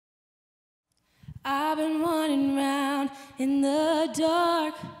I've been running round in the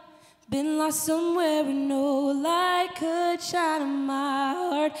dark, been lost somewhere where no light could shine on my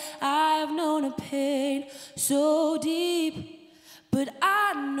heart. I've known a pain so deep, but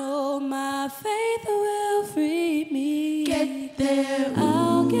I know my faith will free me. Get there,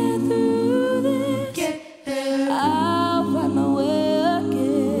 I'll get through this. get there, I'll find my way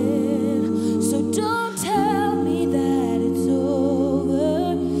again. So don't tell me that it's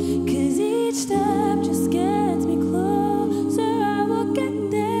over, 'cause each step just gets me closer. I will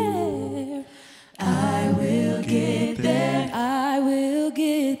get there. I will get there, I will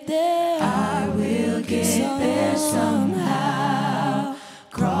get there. I will get there somehow.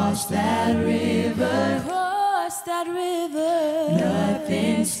 Cross that river, Cross that river.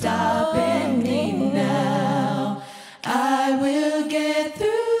 nothing's stopping me now. I will get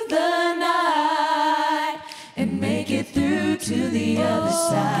through the night and make it through to the other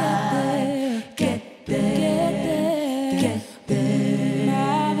side. Get there, get there.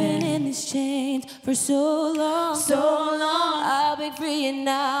 I've been in these chains for so long. So long, I'll be free and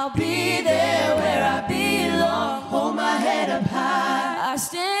I'll be there where I belong. hold my head up high, I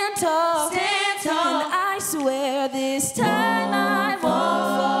stand tall, stand tall. and I swear this time I won't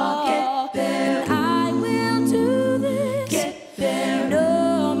fall. Get there, And I will do this, get there.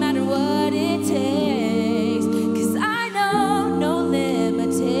 no matter what it takes, 'cause I know no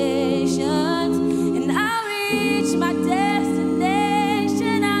limitations, and I'll reach my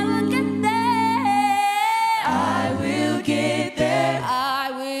destination. I will get there. I will get there,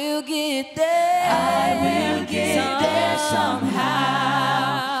 I will get there. I will get there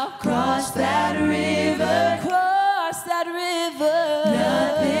somehow. Cross that river, Cross that river.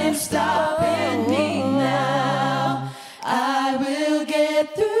 nothing's stopping me now. I will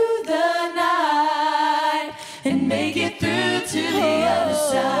get through the night and make it through to the other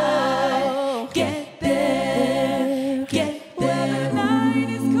side. Get there, get there. The night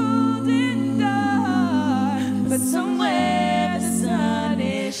is cold and dark, but somewhere the sun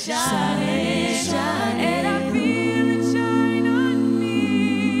is shining, shining. and I feel it shine on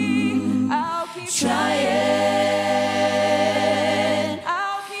me. I'll keep Trying,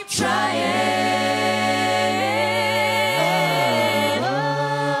 I'll keep trying.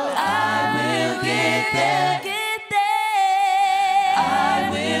 I will get there, Get there. I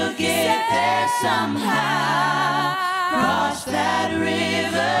will get there somehow. Cross that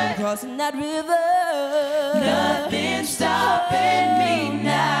river, Crossing that river. nothing's stopping me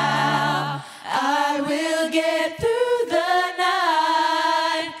now. I will get through the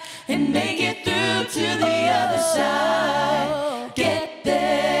night and make it through to the other side. Get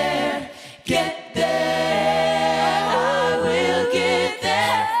there, get there. I will get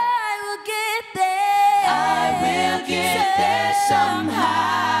there, I will get there. I will get there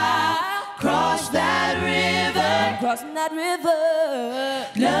somehow. Cross that river, Crossing that river.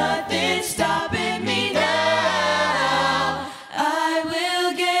 nothing's stopping me now.